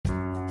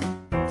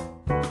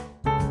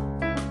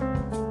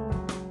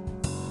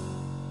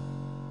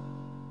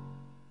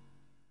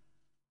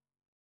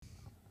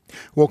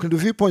Welcome to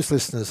Viewpoints,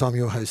 listeners. I'm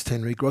your host,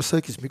 Henry Grosser.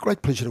 It gives me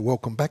great pleasure to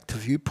welcome back to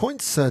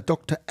Viewpoints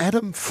Dr.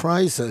 Adam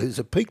Fraser, who's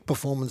a peak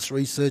performance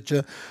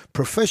researcher,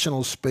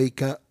 professional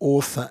speaker,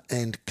 author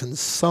and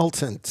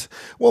consultant.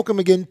 Welcome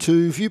again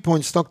to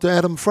Viewpoints, Dr.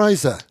 Adam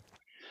Fraser.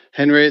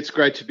 Henry, it's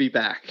great to be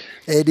back.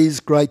 It is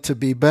great to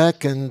be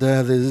back, and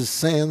there's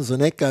sounds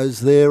and echoes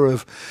there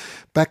of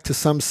back to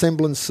some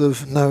semblance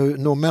of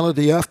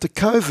normality after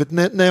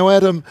COVID. Now,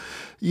 Adam,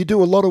 you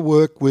do a lot of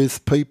work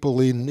with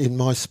people in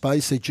my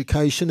space,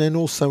 education, and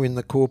also in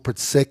the corporate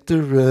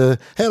sector,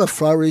 how to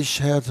flourish,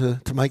 how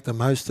to make the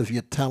most of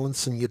your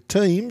talents and your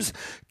teams.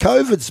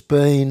 COVID's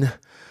been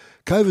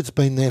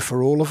there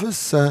for all of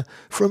us.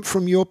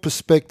 From your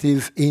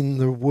perspective in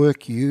the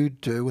work you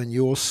do in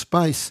your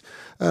space,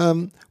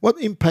 what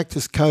impact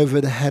has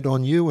COVID had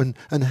on you, and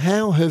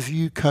how have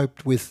you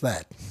coped with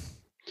that?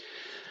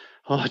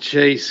 Oh,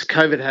 geez,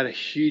 COVID had a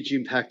huge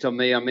impact on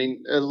me. I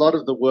mean, a lot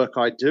of the work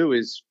I do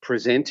is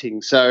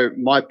presenting. So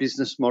my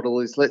business model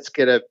is let's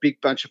get a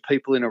big bunch of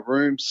people in a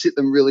room, sit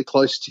them really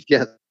close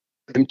together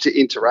them to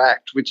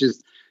interact, which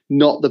is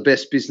not the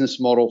best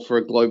business model for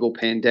a global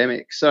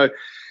pandemic. So,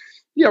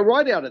 yeah,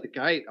 right out of the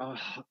gate, oh,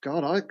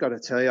 God, I've got to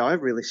tell you, I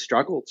really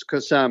struggled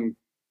because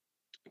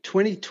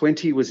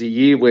 2020 was a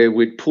year where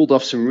we'd pulled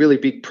off some really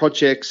big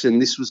projects, and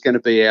this was going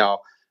to be our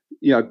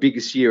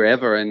biggest year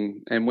ever.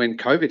 And when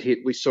COVID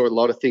hit, we saw a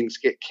lot of things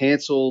get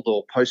cancelled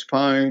or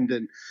postponed,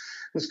 and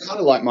it was kind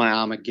of like my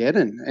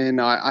Armageddon. And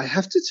I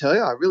have to tell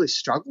you, I really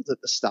struggled at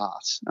the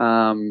start.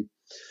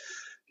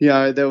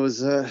 It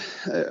was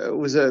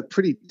a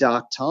pretty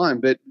dark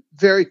time, but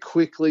very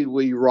quickly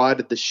we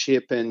righted the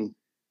ship. And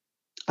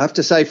I have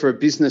to say, for a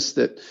business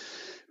that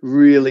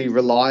really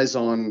relies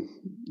on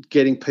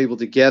getting people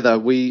together,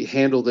 we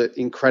handled it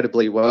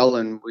incredibly well,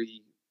 and we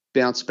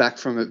bounce back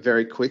from it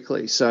very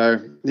quickly. So,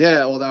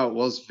 yeah, although it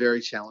was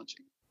very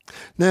challenging.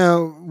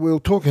 Now,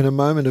 we'll talk in a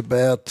moment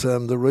about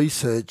the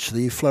research,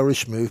 the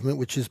Flourish Movement,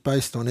 which is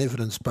based on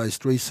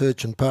evidence-based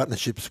research and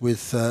partnerships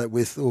with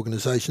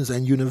organisations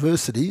and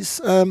universities.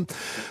 The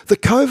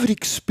COVID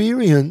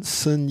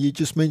experience, and you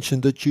just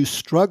mentioned that you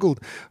struggled.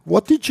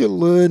 What did you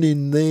learn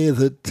in there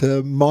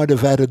that might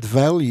have added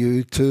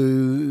value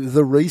to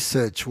the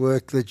research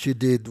work that you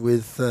did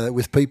with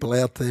people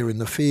out there in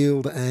the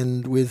field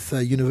and with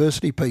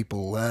university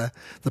people?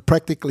 The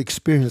practical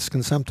experience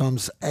can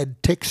sometimes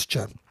add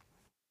texture.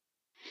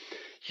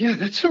 Yeah,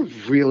 that's a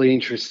really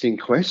interesting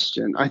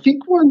question. I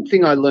think one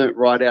thing I learned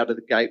right out of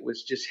the gate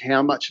was just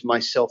how much of my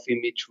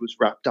self-image was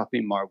wrapped up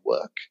in my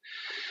work.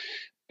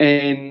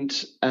 And,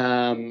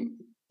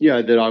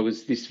 that I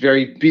was this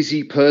very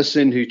busy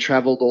person who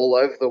traveled all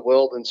over the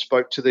world and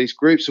spoke to these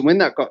groups. And when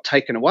that got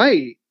taken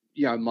away,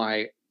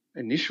 my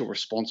initial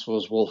response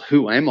was, well,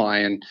 who am I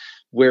and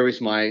where is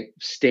my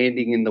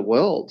standing in the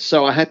world?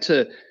 So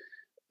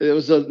there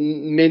was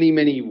many,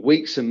 many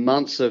weeks and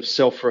months of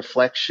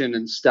self-reflection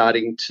and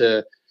starting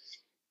to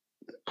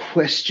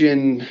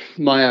question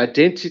my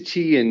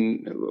identity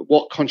and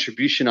what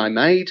contribution I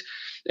made.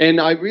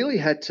 And I really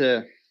had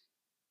to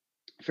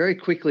very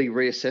quickly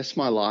reassess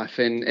my life.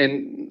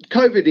 And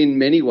COVID in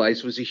many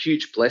ways was a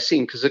huge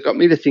blessing because it got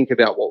me to think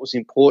about what was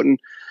important,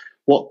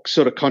 what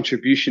sort of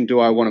contribution do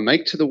I want to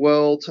make to the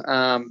world.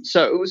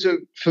 So it was,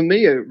 for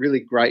me, a really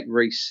great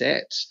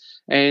reset.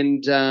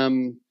 And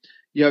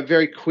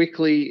very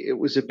quickly it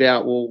was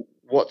about, well,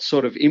 what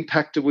sort of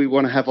impact do we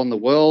want to have on the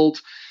world,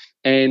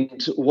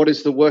 and what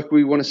is the work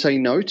we want to say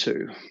no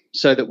to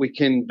so that we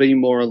can be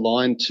more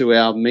aligned to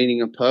our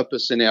meaning and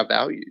purpose and our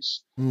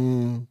values.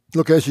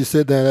 Look, as you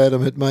said that,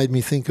 Adam, it made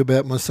me think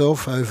about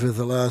myself over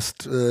the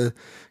last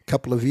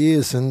couple of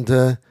years and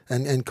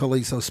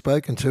colleagues I've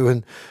spoken to,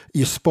 and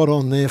you're spot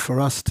on there for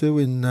us too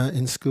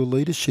in school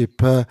leadership.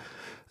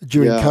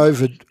 During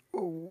COVID,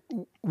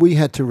 we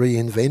had to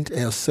reinvent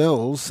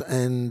ourselves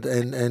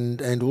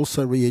and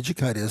also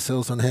re-educate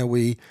ourselves on how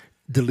we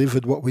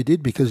delivered what we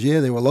did, because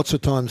there were lots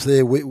of times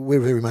there we're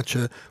very much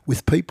a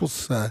with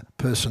people's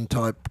person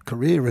type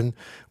career, and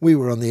we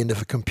were on the end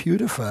of a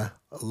computer for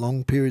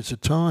long periods of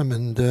time,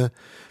 and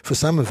for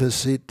some of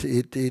us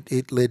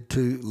it led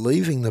to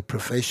leaving the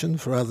profession.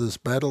 For others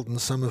battled, and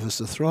some of us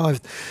have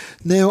thrived.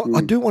 Now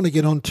I do want to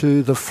get on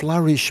to the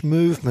Flourish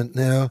Movement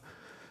now.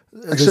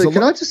 Actually,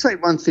 can I just say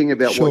one thing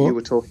about what you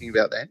were talking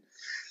about then?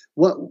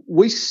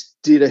 We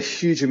did a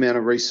huge amount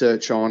of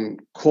research on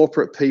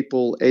corporate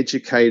people,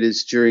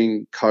 educators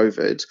during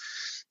COVID.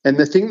 And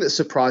the thing that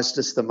surprised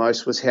us the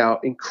most was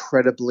how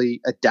incredibly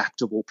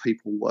adaptable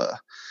people were.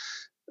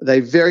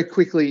 They very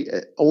quickly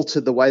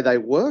altered the way they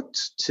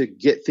worked to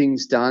get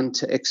things done,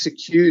 to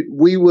execute.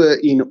 We were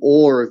in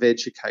awe of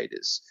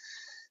educators.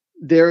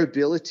 Their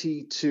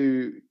ability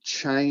to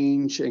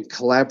change and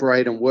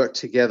collaborate and work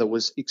together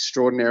was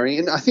extraordinary.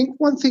 And I think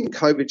one thing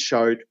COVID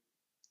showed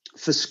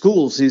for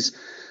schools is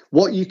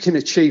what you can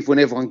achieve when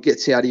everyone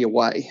gets out of your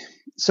way.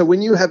 So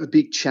when you have a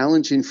big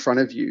challenge in front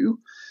of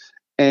you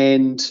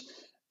and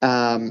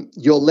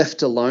you're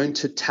left alone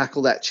to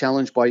tackle that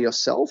challenge by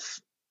yourself,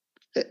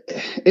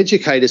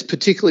 educators,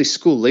 particularly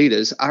school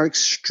leaders, are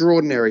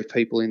extraordinary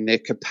people in their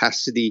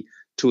capacity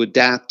to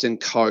adapt and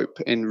cope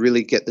and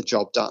really get the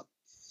job done.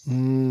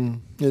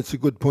 It's a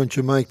good point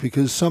you make,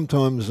 because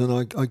sometimes,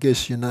 and I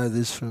guess you know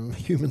this from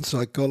human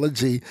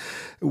psychology,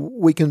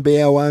 we can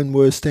be our own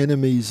worst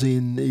enemies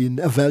in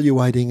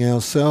evaluating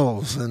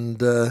ourselves,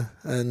 and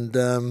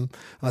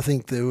I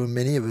think there were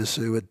many of us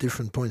who at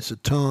different points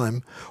of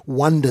time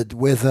wondered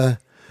whether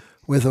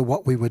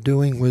what we were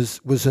doing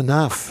was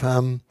enough.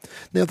 Now,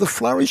 the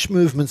Flourish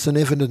Movement's an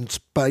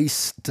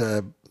evidence-based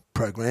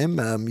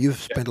program.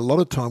 You've spent a lot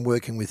of time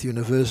working with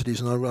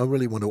universities, and I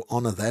really want to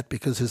honour that,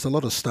 because there's a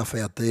lot of stuff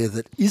out there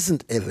that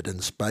isn't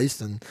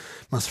evidence-based and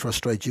must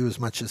frustrate you as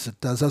much as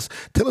it does us.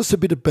 Tell us a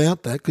bit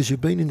about that, because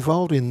you've been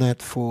involved in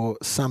that for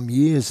some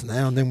years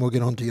now, and then we'll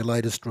get on to your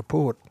latest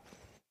report.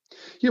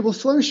 Yeah, well,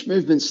 Flourish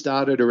Movement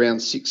started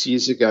around 6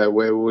 years ago,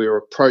 where we were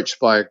approached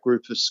by a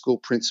group of school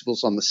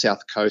principals on the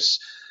South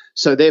Coast.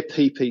 So they're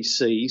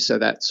PPC, so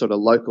that sort of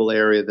local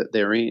area that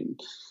they're in.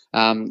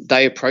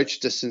 They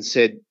approached us and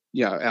said,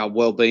 our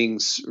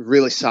well-being's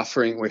really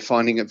suffering. We're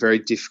finding it very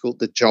difficult.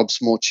 The job's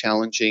more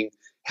challenging.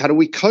 How do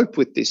we cope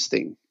with this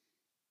thing?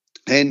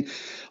 And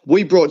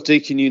we brought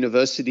Deakin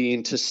University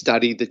in to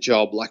study the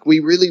job. Like, we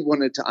really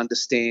wanted to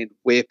understand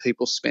where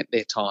people spent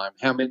their time,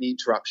 how many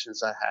interruptions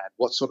they had,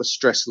 what sort of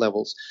stress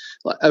levels,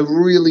 like a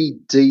really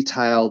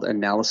detailed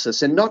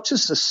analysis. And not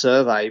just a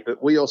survey,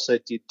 but we also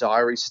did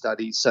diary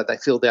studies. So they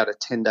filled out a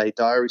 10-day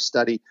diary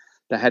study.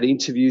 They had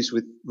interviews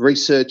with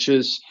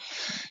researchers.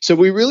 So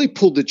we really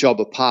pulled the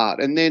job apart.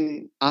 And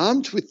then,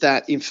 armed with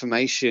that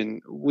information,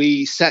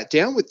 we sat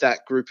down with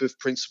that group of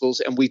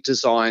principals and we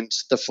designed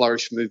the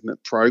Flourish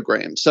Movement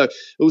program. So it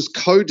was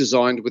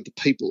co-designed with the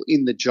people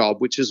in the job,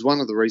 which is one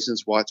of the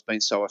reasons why it's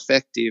been so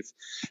effective.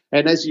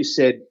 And as you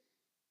said,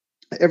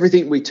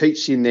 everything we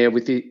teach in there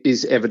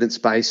is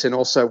evidence-based, and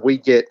also we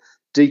get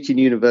Deakin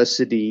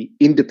University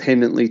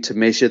independently to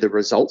measure the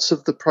results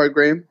of the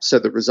program, so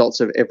the results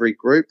of every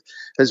group,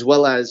 as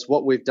well as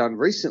what we've done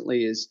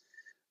recently is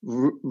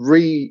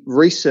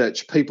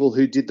research people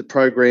who did the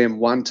program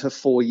 1 to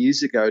 4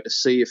 years ago to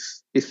see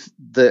if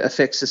the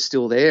effects are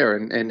still there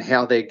and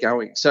how they're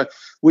going. So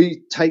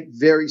we take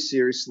very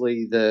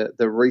seriously the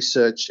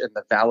research and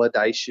the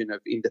validation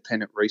of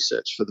independent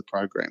research for the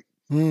program.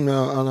 And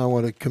I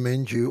want to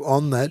commend you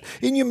on that.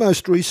 In your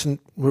most recent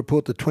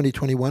report, the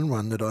 2021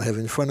 one that I have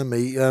in front of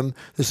me,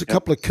 there's a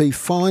couple of key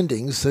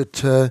findings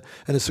that, and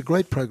it's a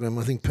great program.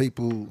 I think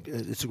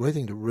it's a great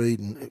thing to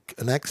read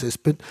and access,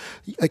 but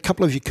a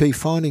couple of your key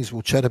findings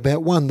we'll chat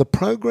about. One, the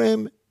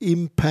program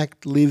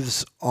impact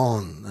lives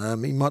on.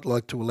 You might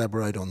like to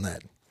elaborate on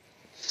that.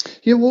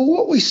 Yeah, well,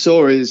 what we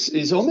saw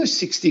is almost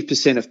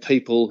 60% of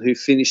people who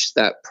finished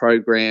that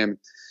program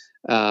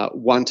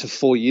 1 to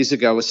 4 years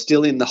ago are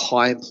still in the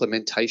high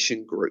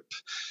implementation group.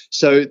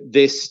 So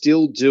they're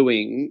still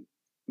doing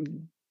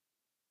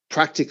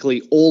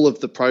practically all of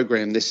the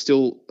program. They're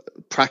still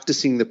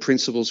practicing the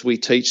principles we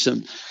teach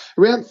them.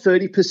 Around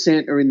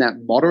 30% are in that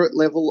moderate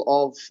level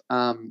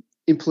of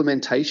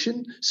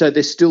implementation. So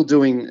they're still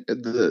doing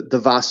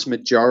the vast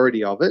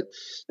majority of it.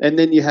 And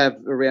then you have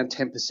around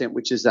 10%,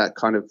 which is that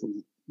kind of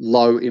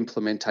low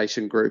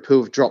implementation group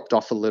who have dropped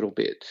off a little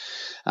bit.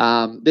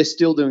 They're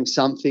still doing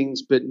some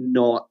things, but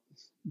not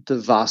the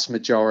vast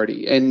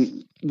majority.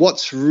 And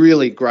what's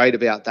really great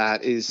about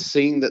that is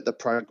seeing that the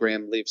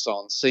program lives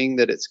on, seeing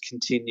that it's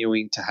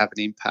continuing to have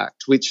an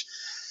impact, which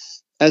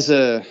as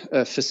a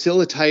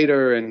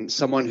facilitator and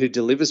someone who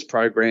delivers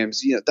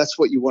programs, that's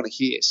what you want to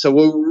hear. So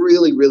we're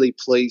really, really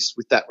pleased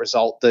with that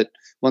result that,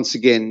 once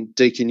again,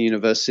 Deakin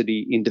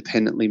University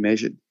independently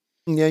measured.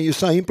 Yeah, you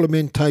say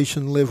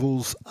implementation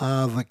levels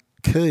are the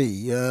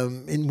key.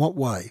 In what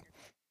way?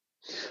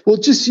 Well,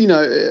 just,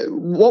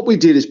 what we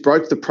did is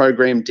broke the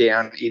program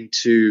down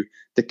into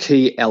the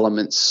key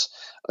elements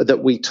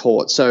that we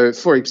taught. So,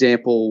 for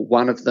example,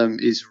 one of them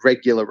is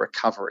regular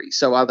recovery.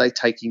 So are they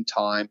taking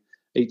time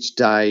each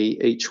day,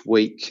 each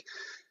week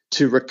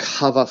to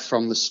recover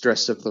from the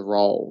stress of the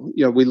role?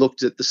 We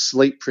looked at the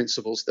sleep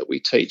principles that we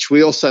teach.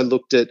 We also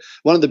looked at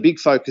one of the big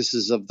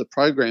focuses of the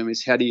program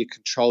is how do you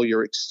control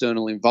your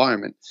external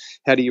environment?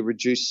 How do you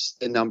reduce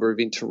the number of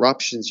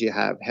interruptions you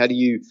have? How do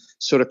you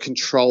sort of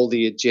control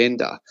the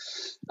agenda?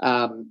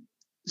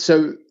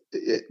 So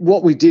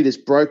what we did is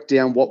broke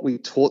down what we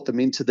taught them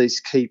into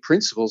these key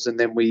principles, and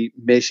then we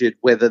measured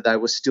whether they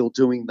were still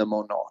doing them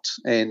or not.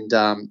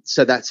 And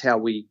so that's how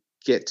we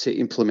get to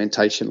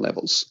implementation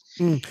levels.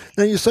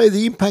 Now, you say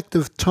the impact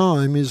of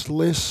time is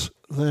less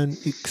than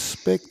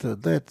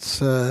expected. That's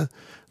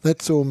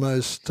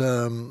almost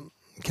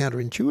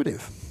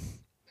counterintuitive.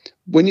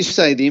 When you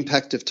say the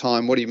impact of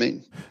time, what do you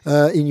mean?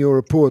 In your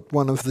report,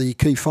 one of the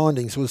key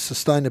findings was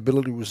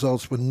sustainability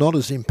results were not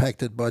as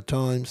impacted by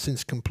time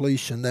since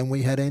completion than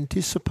we had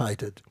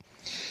anticipated.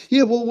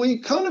 Yeah, well, we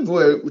kind of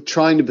were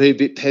trying to be a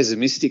bit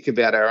pessimistic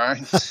about our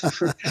own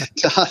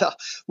data,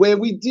 where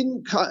we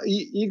didn't.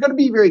 You've got to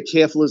be very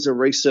careful as a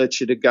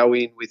researcher to go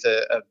in with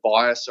a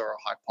bias or a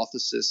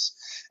hypothesis,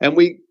 and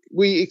we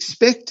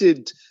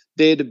expected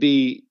there to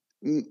be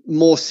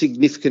more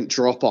significant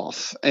drop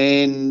off,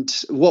 and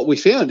what we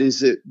found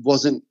is it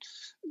wasn't.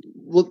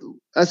 Well,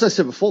 as I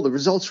said before, the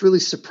results really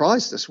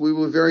surprised us. We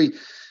were very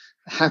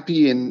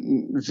happy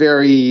and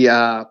very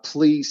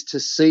pleased to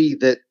see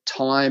that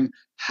time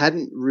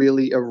hadn't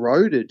really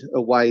eroded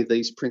away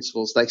these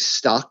principles. They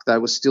stuck. They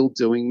were still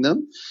doing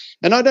them.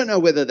 And I don't know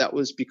whether that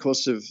was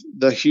because of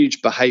the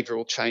huge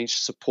behavioural change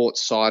support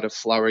side of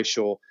Flourish,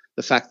 or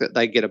the fact that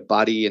they get a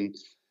buddy, and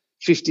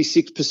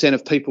 56%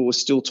 of people were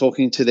still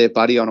talking to their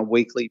buddy on a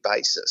weekly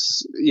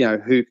basis,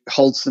 who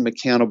holds them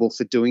accountable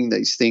for doing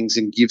these things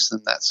and gives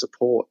them that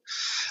support.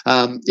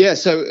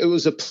 So it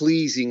was a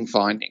pleasing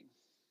finding.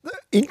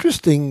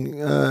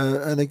 Interesting,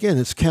 and again,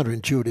 it's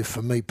counterintuitive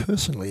for me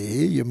personally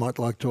here. You might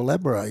like to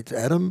elaborate,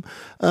 Adam.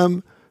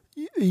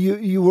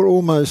 You were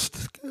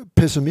almost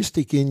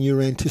pessimistic in your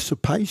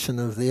anticipation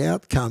of the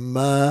outcome.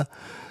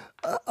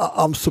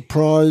 I'm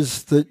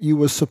surprised that you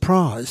were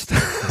surprised,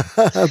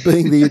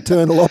 being the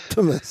eternal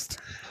optimist.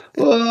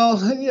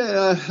 Well,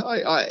 yeah,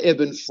 I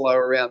ebb and flow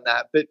around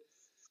that, but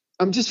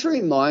I'm just very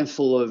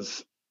mindful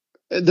of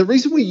the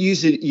reason we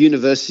use a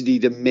university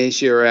to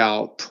measure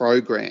our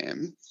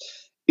program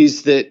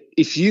is that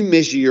if you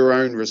measure your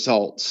own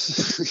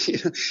results,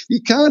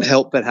 you can't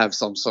help but have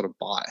some sort of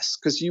bias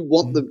because you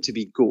want them to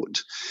be good.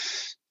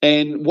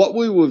 And what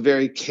we were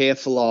very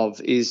careful of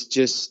is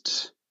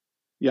just,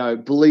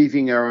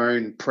 believing our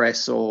own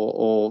press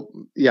or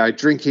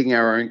drinking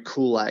our own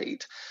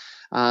Kool-Aid.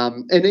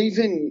 And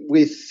even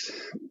with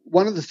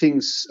one of the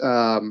things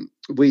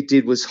we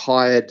did was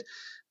hired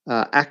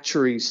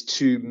actuaries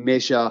to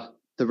measure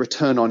the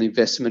return on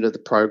investment of the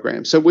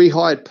program. So we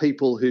hired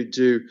people who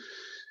do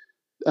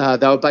they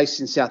were based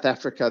in South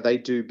Africa. They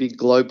do big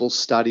global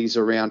studies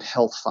around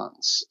health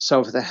funds. So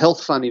if the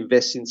health fund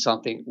invests in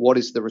something, what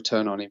is the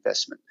return on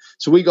investment?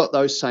 So we got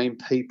those same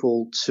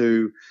people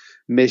to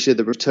measure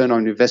the return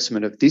on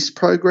investment of this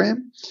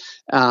program.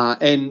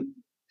 And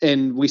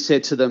we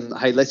said to them,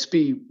 hey,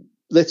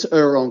 let's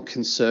err on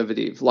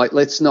conservative.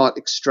 Let's not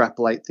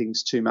extrapolate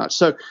things too much.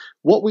 So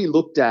what we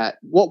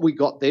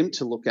got them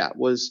to look at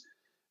was,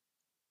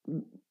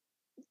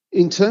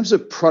 in terms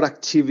of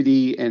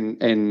productivity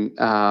and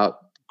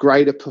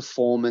greater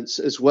performance,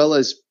 as well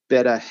as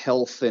better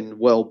health and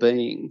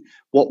well-being,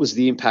 what was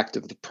the impact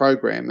of the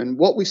program? And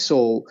what we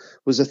saw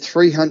was a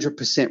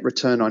 300%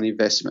 return on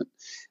investment.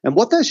 And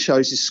what that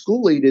shows is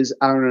school leaders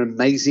are an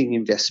amazing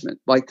investment.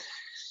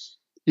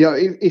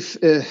 If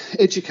an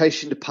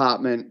education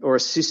department or a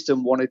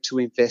system wanted to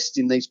invest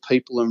in these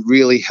people and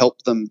really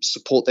help them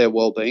support their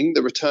well-being,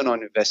 the return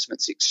on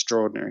investment's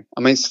extraordinary. I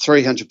mean, it's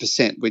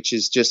 300%, which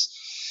is just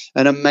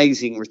an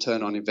amazing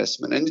return on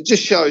investment. And it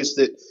just shows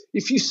that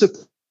if you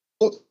support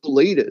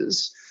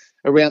leaders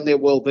around their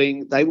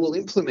well-being, they will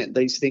implement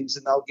these things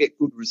and they'll get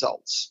good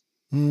results.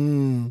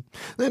 Then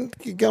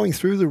going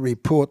through the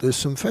report, there's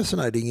some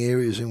fascinating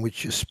areas in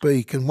which you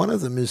speak, and one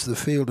of them is the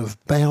field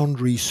of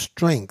boundary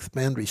strength.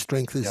 Boundary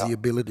strength is the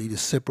ability to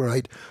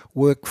separate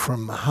work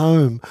from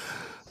home.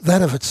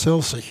 That of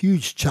itself is a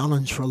huge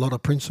challenge for a lot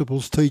of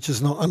principals, teachers,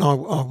 and I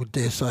would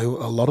dare say a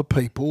lot of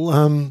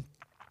people.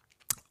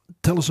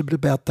 Tell us a bit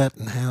about that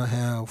and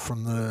how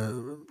from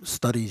the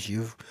studies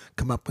you've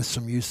come up with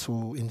some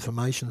useful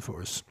information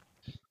for us.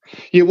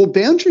 Yeah, well,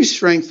 boundary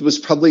strength was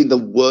probably the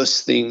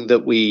worst thing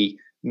that we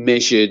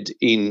measured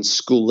in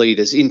school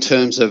leaders in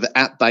terms of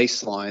at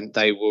baseline,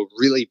 they were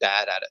really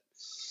bad at it.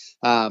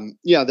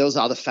 There was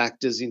other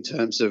factors in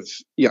terms of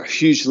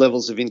huge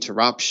levels of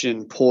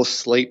interruption, poor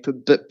sleep,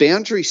 but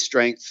boundary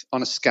strength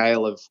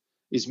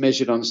is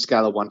measured on a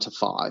scale of 1 to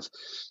 5.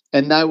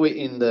 And they were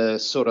in the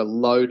sort of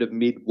low to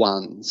mid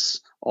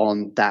ones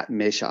on that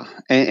measure.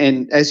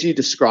 And as you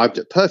described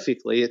it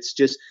perfectly, it's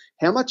just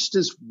how much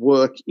does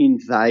work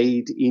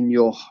invade in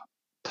your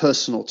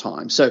personal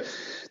time? So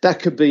that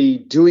could be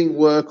doing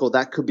work, or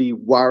that could be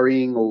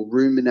worrying or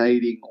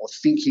ruminating or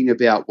thinking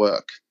about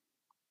work.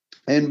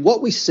 And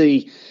what we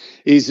see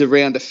is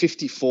around a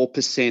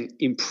 54%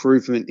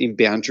 improvement in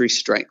boundary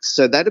strength.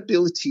 So that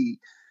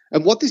ability.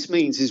 And what this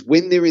means is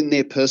when they're in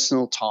their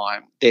personal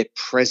time, they're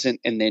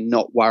present and they're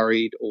not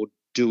worried or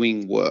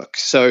doing work.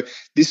 So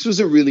this was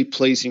a really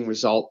pleasing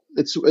result.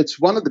 It's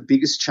one of the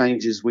biggest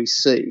changes we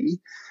see,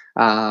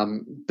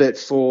 but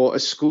for a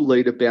school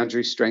leader,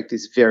 boundary strength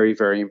is very,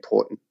 very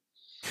important.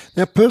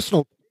 Now,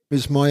 personal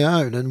is my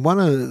own, and one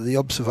of the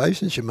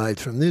observations you made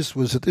from this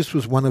was that this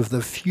was one of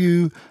the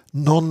few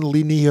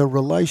non-linear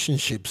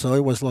relationships. I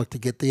always like to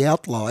get the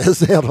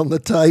outliers out on the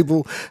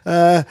table.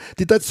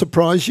 Did that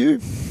surprise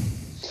you?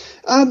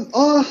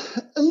 A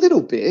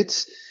little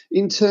bit,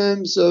 in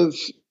terms of,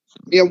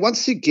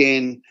 once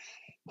again,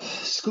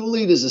 school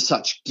leaders are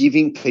such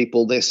giving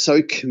people. They're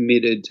so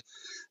committed,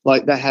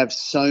 they have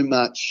so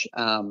much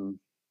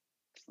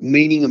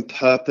meaning and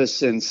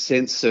purpose and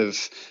sense of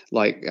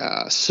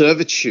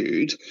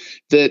servitude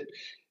that,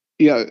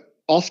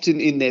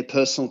 often in their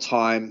personal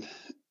time,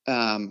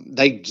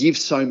 they give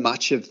so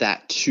much of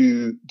that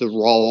to the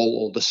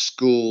role or the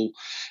school.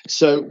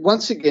 So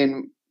once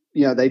again,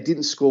 they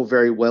didn't score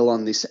very well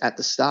on this at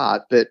the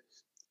start, but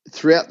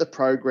throughout the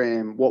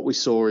program, what we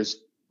saw is,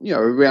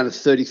 around a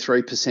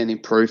 33%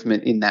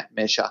 improvement in that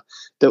measure.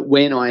 That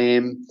when I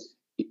am,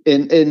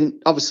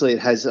 and obviously it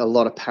has a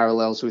lot of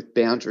parallels with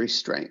boundary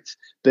strength,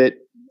 but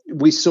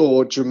we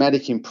saw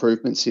dramatic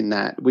improvements in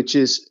that, which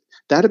is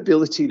that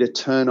ability to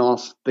turn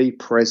off, be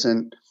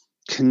present,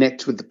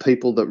 connect with the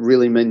people that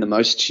really mean the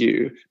most to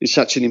you is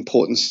such an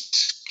important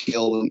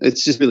skill. And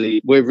it's just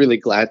we're really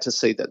glad to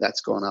see that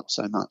that's gone up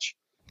so much.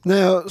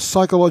 Now,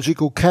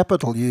 psychological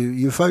capital,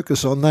 you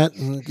focus on that,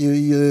 and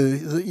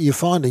your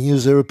finding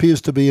is there appears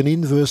to be an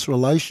inverse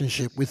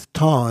relationship with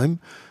time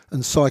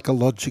and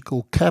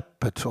psychological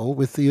capital,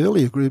 with the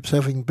earlier groups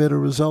having better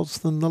results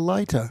than the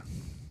later.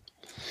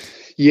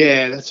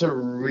 Yeah, that's a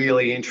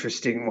really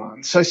interesting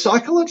one. So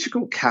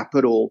psychological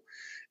capital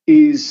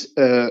is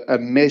a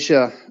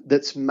measure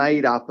that's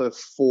made up of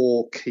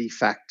 4 key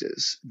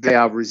factors. They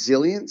are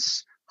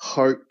resilience,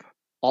 hope,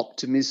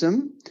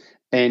 optimism,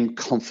 and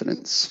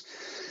confidence.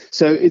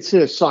 So it's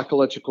a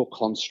psychological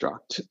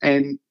construct.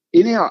 And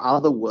in our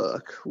other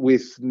work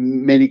with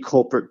many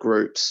corporate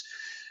groups,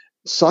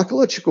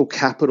 psychological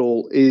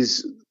capital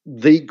is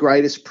the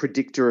greatest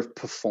predictor of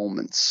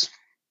performance.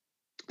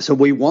 So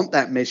we want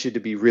that measure to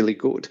be really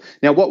good.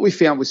 Now, what we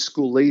found with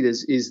school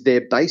leaders is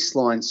their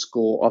baseline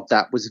score of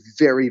that was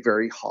very,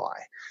 very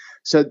high.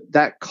 So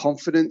that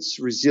confidence,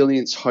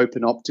 resilience, hope,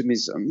 and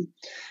optimism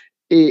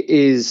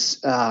is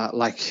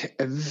like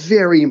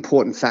very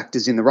important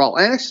factors in the role.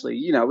 And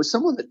actually, as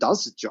someone that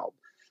does the job,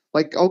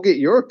 like, I'll get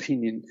your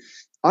opinion.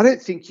 I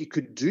don't think you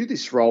could do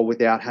this role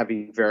without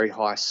having very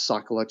high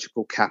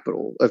psychological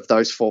capital of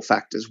those 4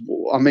 factors.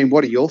 I mean,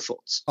 what are your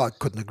thoughts? I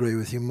couldn't agree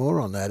with you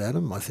more on that,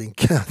 Adam. I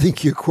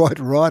think you're quite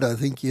right. I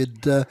think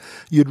you'd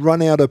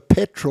run out of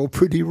petrol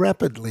pretty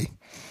rapidly.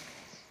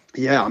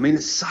 Yeah, I mean,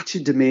 it's such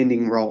a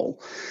demanding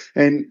role,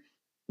 and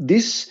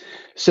this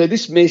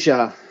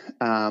measure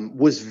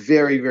was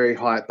very, very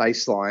high at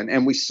baseline,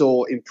 and we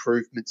saw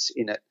improvements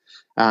in it,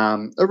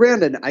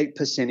 around an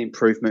 8%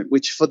 improvement,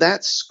 which for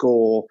that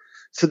score,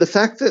 for the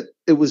fact that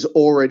it was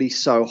already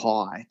so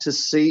high, to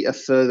see a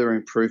further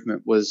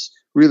improvement was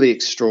really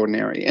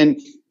extraordinary. And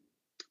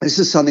this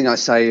is something I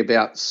say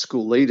about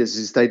school leaders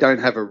is they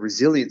don't have a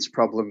resilience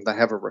problem, they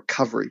have a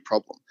recovery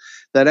problem.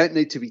 They don't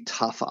need to be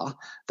tougher,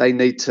 they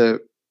need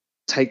to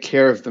take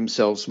care of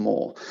themselves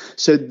more.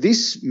 So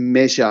this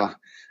measure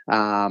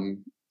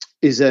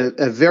is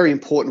a very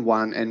important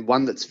one, and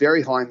one that's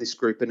very high in this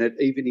group, and it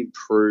even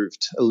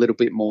improved a little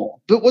bit more.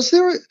 But was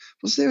there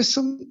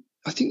some,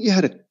 I think you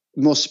had a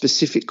more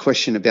specific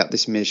question about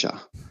this measure?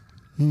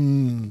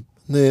 No,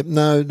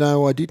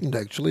 I didn't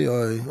actually.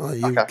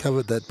 You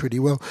covered that pretty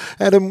well.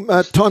 Adam,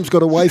 time's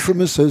got away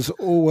from us, as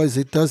always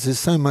it does. There's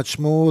so much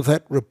more.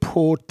 That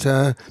report,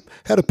 how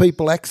do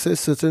people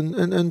access it,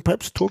 and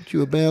perhaps talk to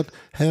you about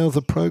how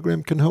the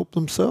program can help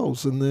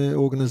themselves and their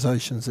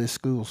organisations, their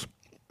schools?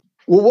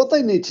 Well, what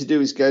they need to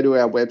do is go to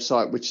our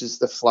website, which is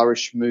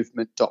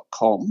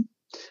theflourishmovement.com.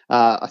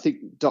 I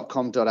think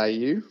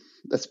 .com.au.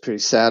 That's pretty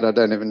sad. I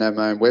don't even know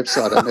my own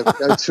website. I never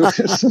go to it.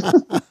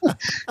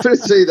 But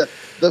it's either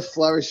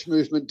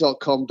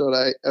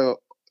theflourishmovement.com.au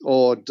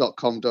or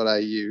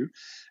 .com.au.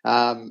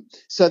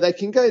 So they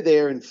can go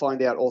there and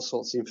find out all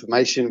sorts of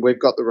information. We've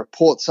got the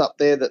reports up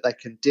there that they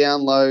can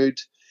download.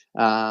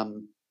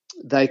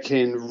 They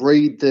can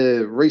read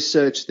the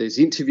research. There's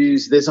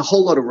interviews. There's a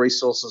whole lot of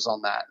resources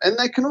on that. And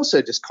they can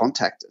also just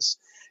contact us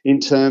in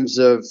terms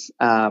of,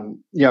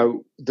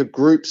 the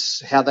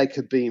groups, how they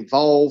could be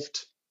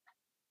involved.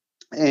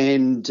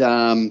 And,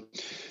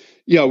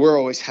 we're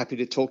always happy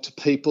to talk to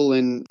people.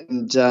 And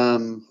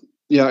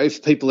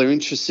if people are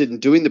interested in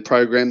doing the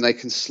program, they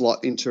can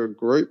slot into a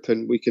group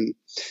and we can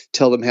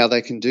tell them how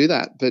they can do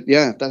that. But,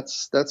 yeah,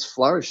 that's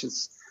Flourish.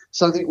 It's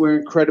something we're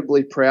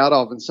incredibly proud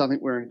of and something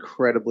we're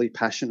incredibly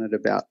passionate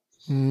about.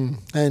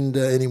 And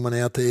anyone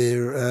out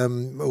there,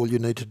 all you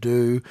need to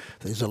do,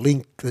 there's a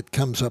link that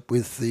comes up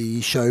with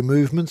the show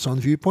movements on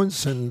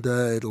Viewpoints, and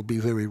it'll be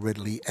very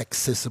readily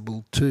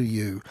accessible to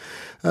you.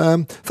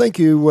 Thank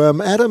you,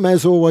 Adam.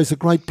 As always, a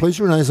great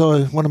pleasure,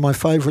 and one of my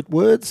favourite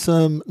words,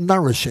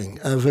 nourishing,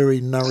 a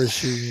very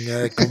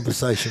nourishing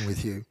conversation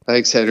with you.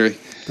 Thanks, Henry.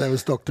 That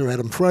was Dr.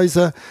 Adam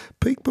Fraser,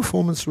 peak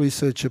performance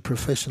researcher,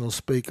 professional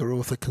speaker,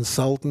 author,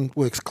 consultant,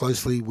 works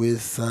closely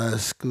with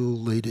school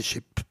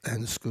leadership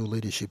and school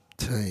leadership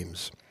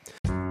teams.